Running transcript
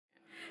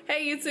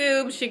Hey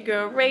YouTube, it's your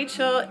girl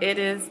Rachel. It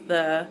is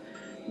the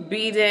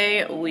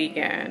B-Day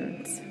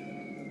weekend.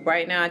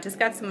 Right now I just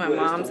got to my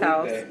mom's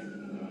house.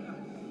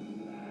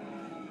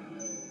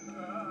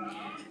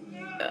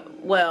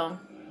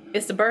 Well,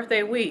 it's the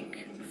birthday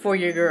week for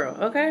your girl,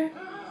 okay?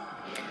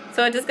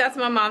 So I just got to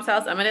my mom's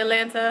house. I'm in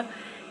Atlanta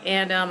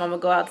and I'm gonna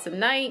go out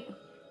tonight.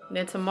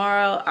 Then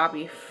tomorrow I'll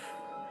be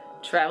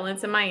traveling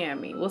to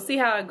Miami. We'll see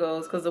how it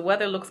goes because the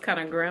weather looks kind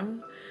of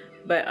grim.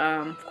 But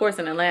of course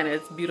in Atlanta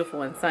it's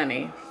beautiful and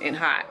sunny and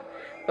hot.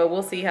 But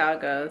we'll see how it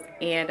goes.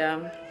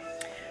 And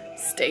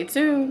stay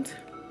tuned.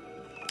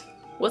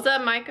 What's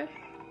up, Micah?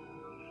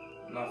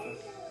 Nothing.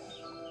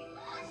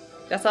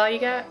 That's all you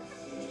got?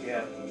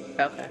 Yeah.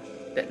 Okay.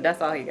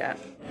 That's all you got.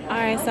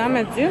 Alright, so I'm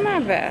gonna do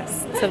my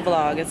best to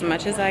vlog as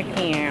much as I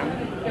can.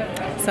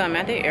 So I'm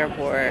at the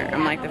airport.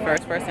 I'm like the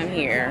first person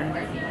here.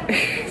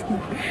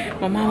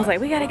 My mom was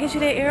like, we gotta get you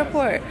to the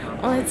airport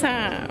on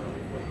time.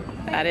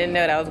 I didn't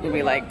know that was gonna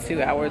be like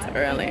 2 hours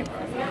early.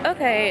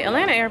 Okay,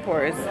 Atlanta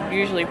airport is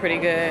usually pretty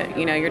good.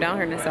 You know, you're down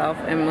here in the South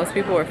and most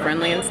people are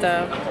friendly and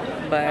stuff.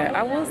 But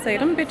I will say,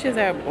 them bitches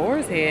at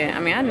Boar's Head, I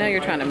mean, I know you're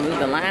trying to move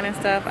the line and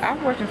stuff.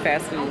 I've worked in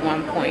fast food at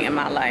one point in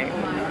my life.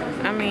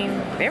 I mean,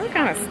 they were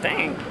kind of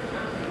stink.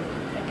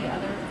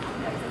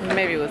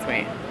 Maybe it was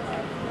me.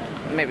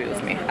 Maybe it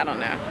was me. I don't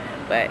know.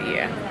 But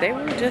yeah, they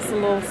were just a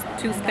little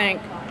too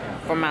stank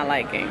for my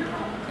liking.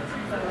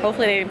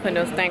 Hopefully they didn't put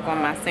no stank on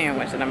my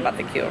sandwich that I'm about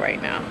to kill right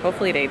now.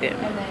 Hopefully they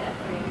didn't.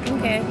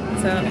 Okay,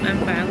 so I'm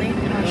finally on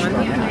the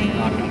plane.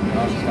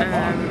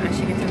 I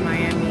should get to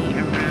Miami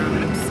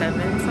around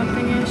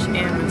 7-something-ish,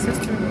 and my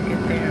sister will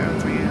get there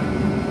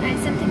around... I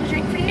have something to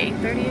drink for you?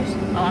 8:30-ish?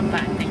 Oh, I'm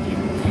fine, thank you.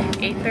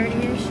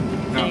 8:30-ish,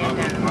 and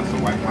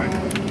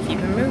keep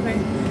it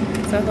moving.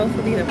 So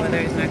hopefully the weather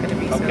is not going to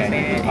be so bad,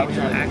 and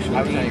it'll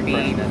actually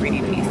be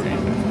pretty decent.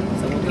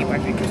 So we'll keep our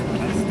fingers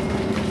crossed.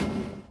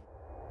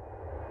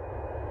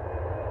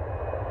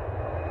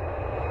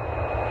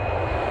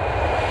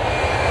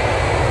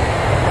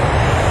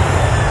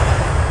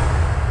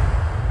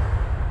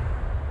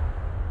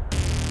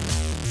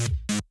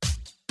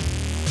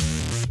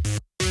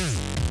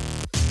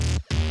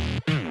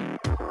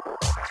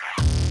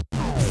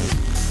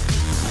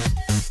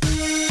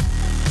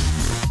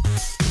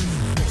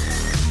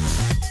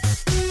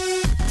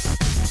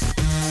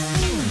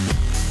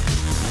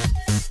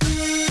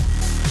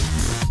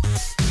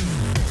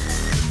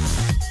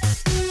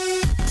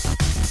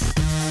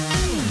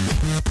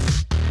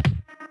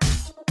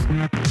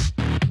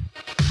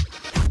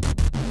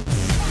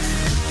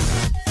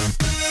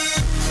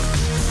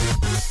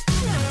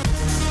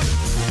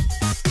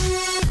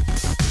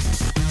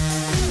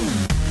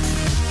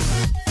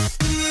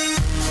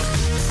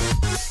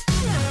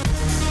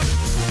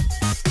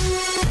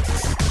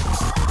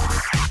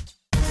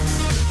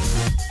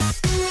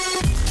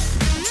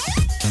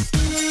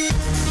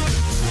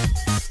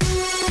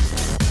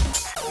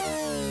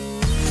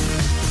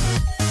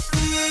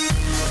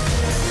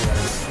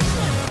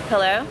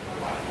 Hello?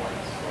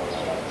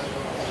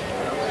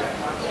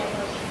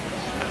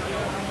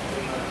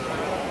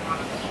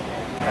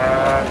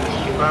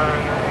 Happy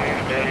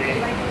birthday.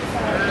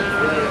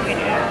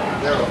 Happy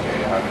birthday.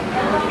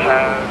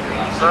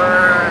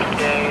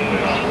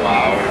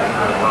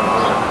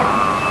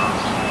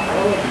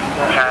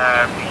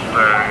 Happy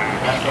birthday.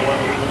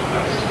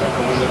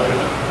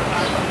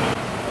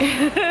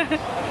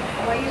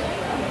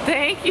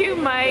 Thank you,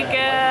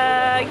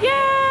 Micah. Yay!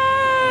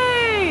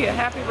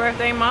 Happy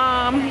birthday,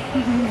 Mom.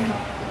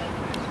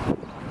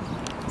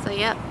 So,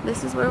 yep,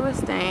 this is where we're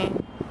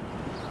staying.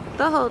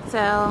 The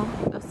Hotel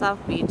of South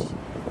Beach.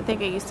 I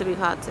think it used to be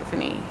called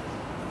Tiffany.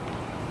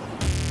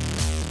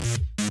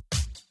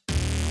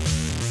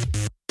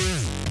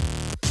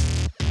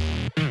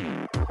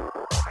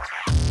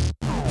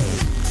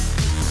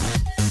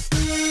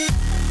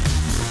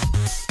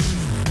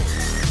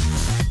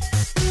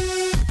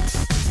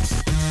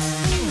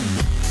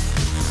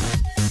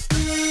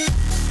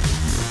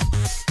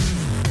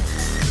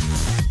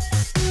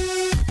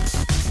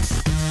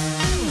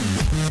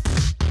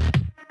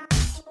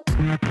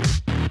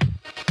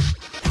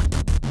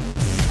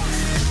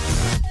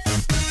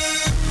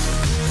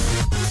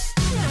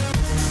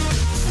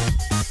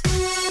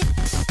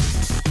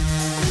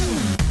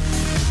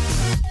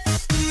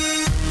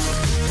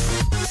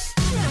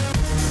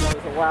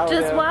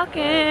 Just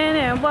walking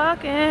and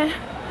walking.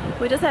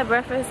 We just had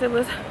breakfast. It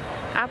was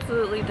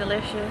absolutely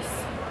delicious.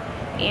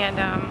 And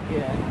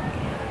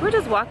we're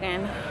just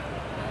walking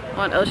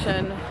on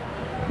Ocean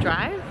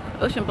Drive?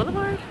 Ocean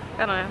Boulevard?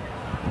 I don't know.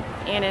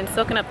 And then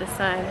soaking up the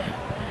sun.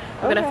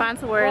 We're gonna find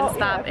somewhere to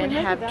stop and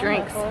have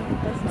drinks.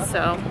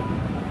 So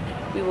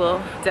we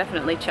will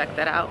definitely check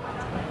that out.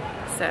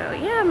 So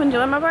yeah, I'm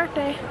enjoying my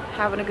birthday.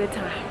 Having a good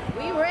time.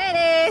 We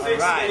ready! All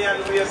right.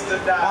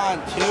 1,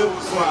 2,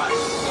 3.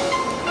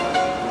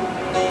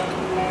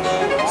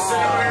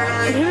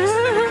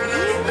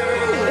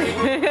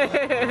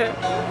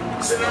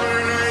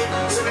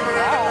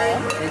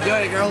 Enjoy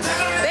it, girls.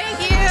 Thank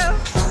you.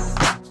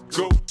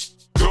 Go,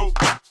 go,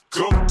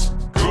 go,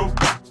 go,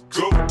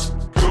 go,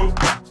 go,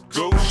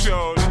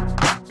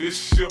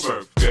 it's your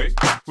birthday.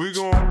 We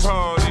gon'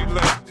 party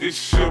like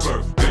it's your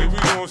birthday. We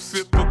gon'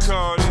 sip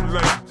Bacardi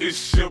like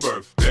it's your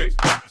birthday.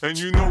 And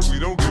you know we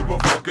don't give a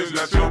fuck, it's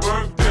not your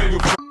birthday.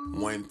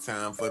 One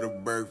time for the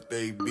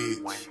birthday,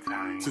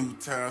 bitch. 2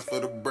 times for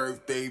the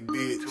birthday,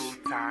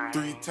 bitch.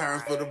 3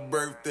 times for the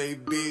birthday,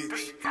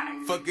 bitch.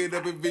 Fuck it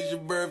up if it's your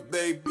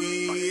birthday,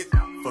 bitch.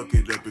 Fuck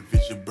it up if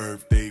it's your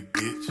birthday,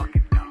 bitch.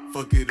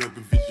 Fuck it up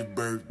if it's your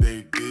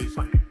birthday,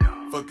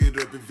 bitch. Fuck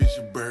it up if it's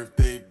your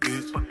birthday,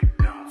 bitch.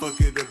 Fuck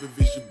it up if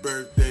it's your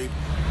birthday.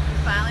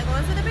 Finally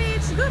going to the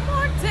beach. Good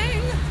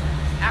morning.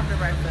 After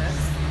breakfast.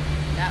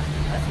 Got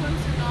a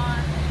swimsuit on.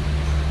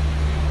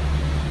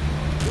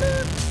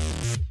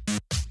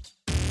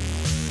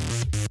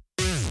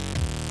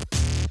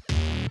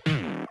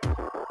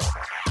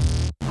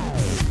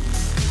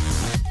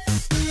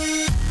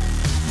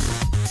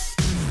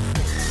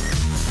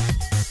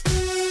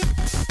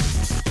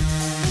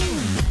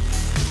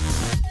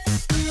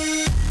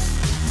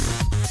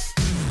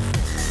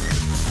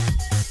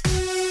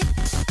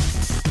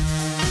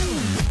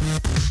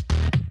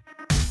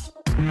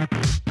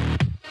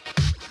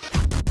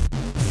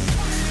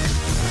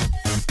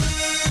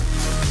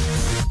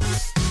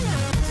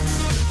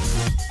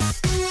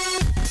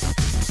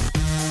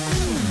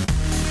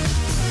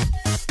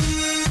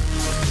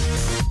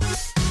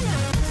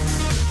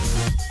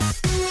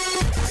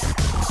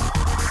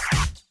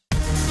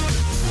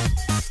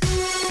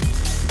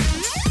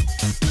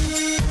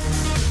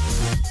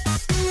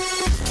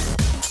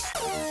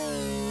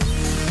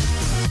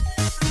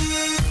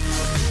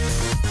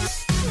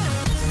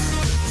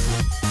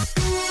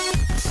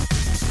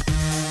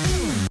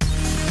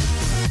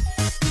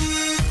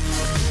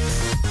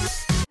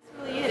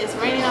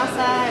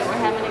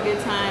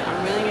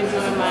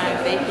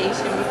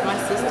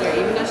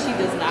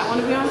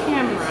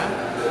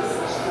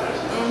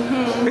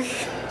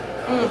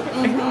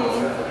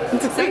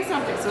 Say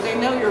something so they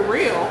know you're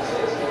real.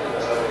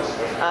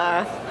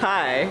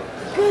 Hi.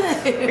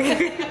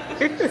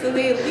 Good. So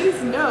they at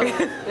least know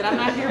that I'm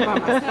not here by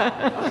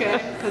myself,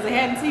 okay? Because they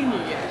hadn't seen you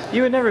yet.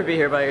 You would never be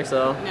here by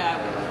yourself. No.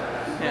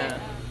 Yeah.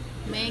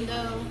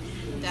 Mango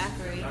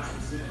daiquiri.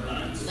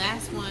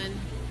 Last one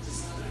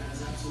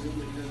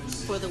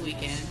for the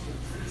weekend.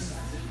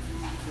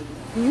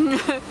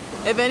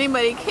 If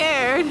anybody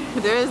cared,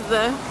 there's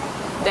the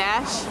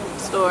Dash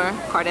store,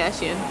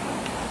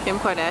 Kim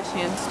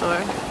Kardashian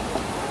store.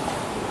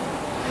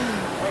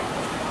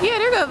 Yeah,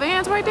 there go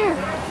Vans right there.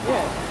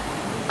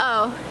 Yeah.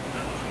 Oh,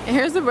 and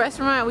here's the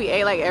restaurant we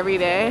ate like every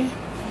day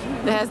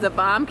that has the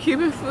bomb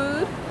Cuban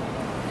food.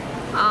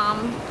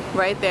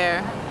 Right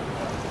there.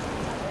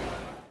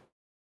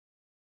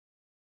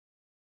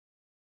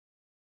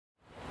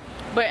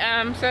 But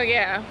so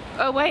yeah.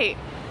 Oh wait,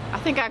 I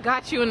think I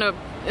got you in the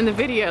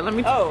video. Let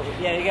me. Oh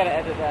yeah, you gotta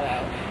edit that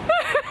out.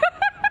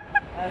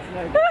 That's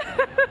no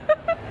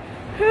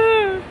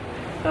good.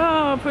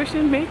 Oh,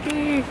 pushing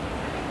Mickey.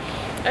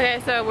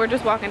 Okay, so we're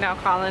just walking down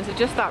Collins. It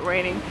just stopped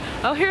raining.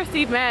 Oh, here's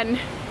Steve Madden.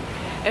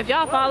 If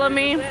y'all follow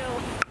me,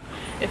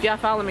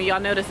 y'all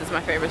know this is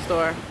my favorite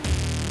store.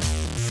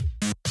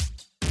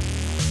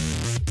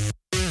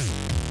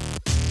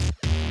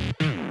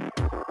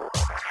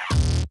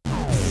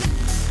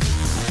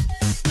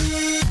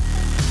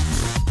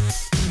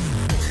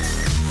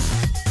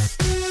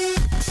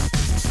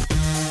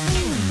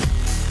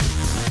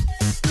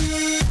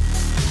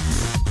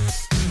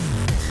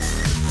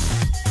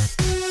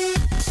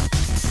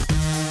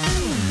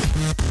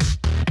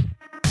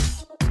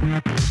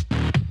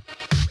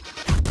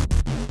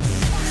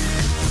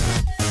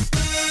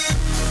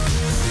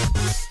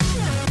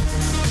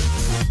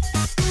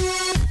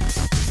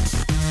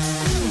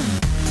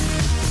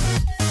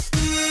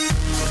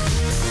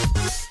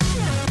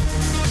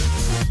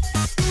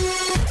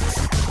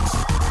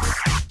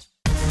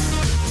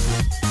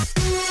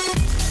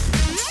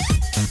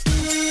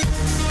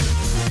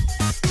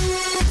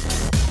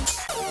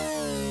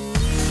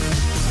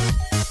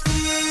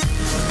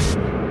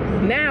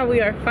 We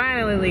are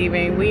finally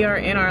leaving. We are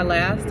in our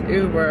last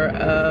Uber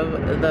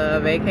of the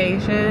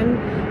vacation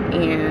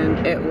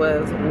and it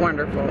was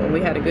wonderful.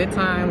 We had a good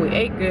time, we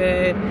ate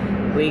good,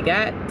 we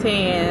got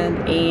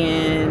tanned,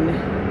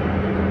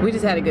 and we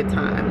just had a good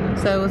time.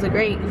 So it was a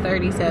great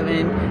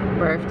 37th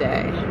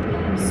birthday.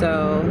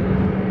 So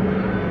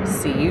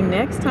see you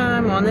next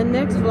time on the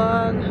next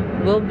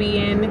vlog. We'll be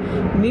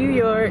in New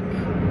York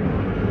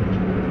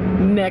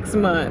next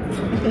month.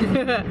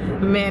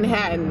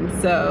 Manhattan,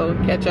 so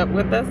catch up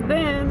with us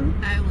then.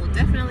 I will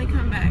definitely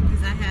come back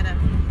because I had a